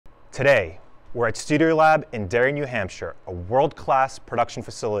Today, we're at Studio Lab in Derry, New Hampshire, a world-class production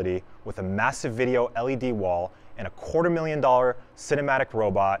facility with a massive video LED wall and a $250,000 cinematic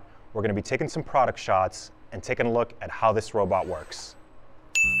robot. We're going to be taking some product shots and taking a look at how this robot works.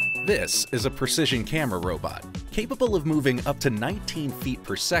 This is a precision camera robot, capable of moving up to 19 feet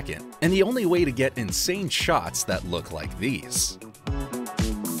per second, and the only way to get insane shots that look like these.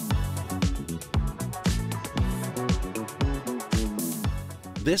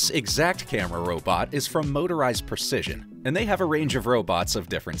 This exact camera robot is from Motorized Precision, and they have a range of robots of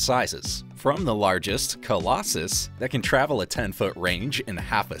different sizes. From the largest, Colossus, that can travel a 10-foot range in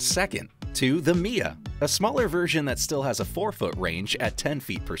half a second, to the Mia, a smaller version that still has a 4-foot range at 10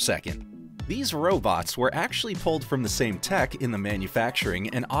 feet per second. These robots were actually pulled from the same tech in the manufacturing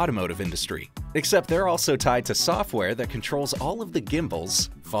and automotive industry, except they're also tied to software that controls all of the gimbals,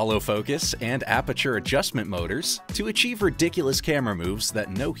 follow focus, and aperture adjustment motors to achieve ridiculous camera moves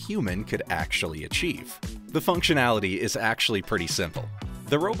that no human could actually achieve. The functionality is actually pretty simple.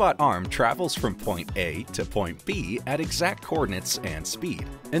 The robot arm travels from point A to point B at exact coordinates and speed,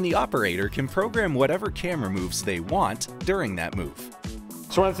 and the operator can program whatever camera moves they want during that move.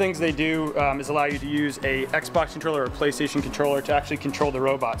 So one of the things they do is allow you to use a Xbox controller or a PlayStation controller to actually control the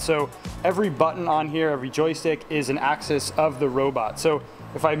robot. So every button on here, every joystick is an axis of the robot. So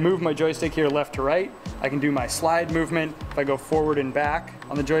if I move my joystick here left to right, I can do my slide movement. If I go forward and back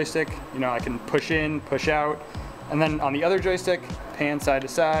on the joystick, I can push in, push out. And then on the other joystick, pan side to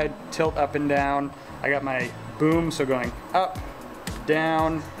side, tilt up and down. I got my boom, so going up,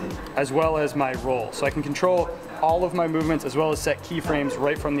 down, as well as my roll. So I can control all of my movements as well as set keyframes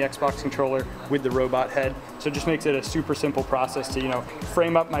right from the Xbox controller with the robot head. So it just makes it a super simple process to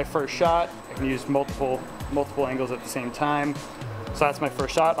frame up my first shot. I can use multiple angles at the same time. So that's my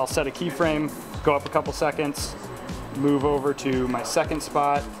first shot. I'll set a keyframe, go up a couple seconds, move over to my second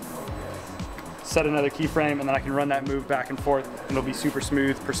spot, set another keyframe, and then I can run that move back and forth, and it'll be super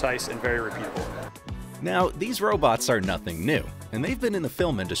smooth, precise, and very repeatable. Now, these robots are nothing new, and they've been in the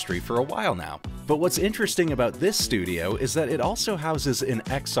film industry for a while now. But what's interesting about this studio is that it also houses an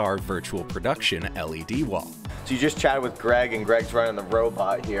XR virtual production LED wall. So you just chatted with Greg, and Greg's running the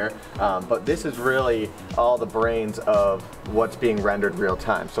robot here, but this is really all the brains of what's being rendered real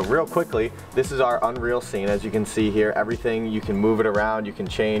time. So real quickly, this is our Unreal scene. As you can see here, everything, you can move it around, you can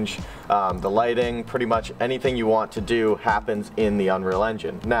change the lighting, pretty much anything you want to do happens in the Unreal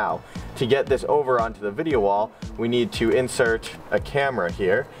Engine. Now, to get this over onto the video wall, we need to insert a camera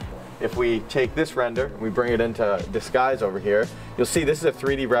here. If we take this render and we bring it into disguise over here, you'll see this is a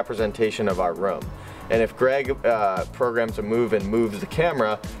 3D representation of our room. And if Greg programs a move and moves the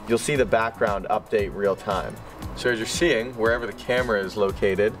camera, you'll see the background update real time. So as you're seeing, wherever the camera is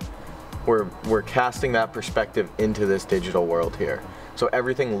located, we're casting that perspective into this digital world here. So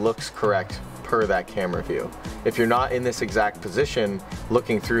everything looks correct per that camera view. If you're not in this exact position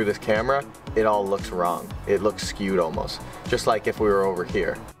looking through this camera, it all looks wrong. It looks skewed almost, just like if we were over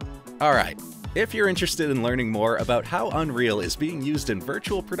here. Alright, if you're interested in learning more about how Unreal is being used in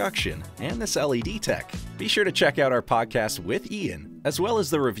virtual production and this LED tech, be sure to check out our podcast with Ian, as well as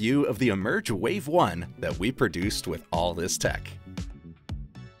the review of the Emerge Wave 1 that we produced with all this tech.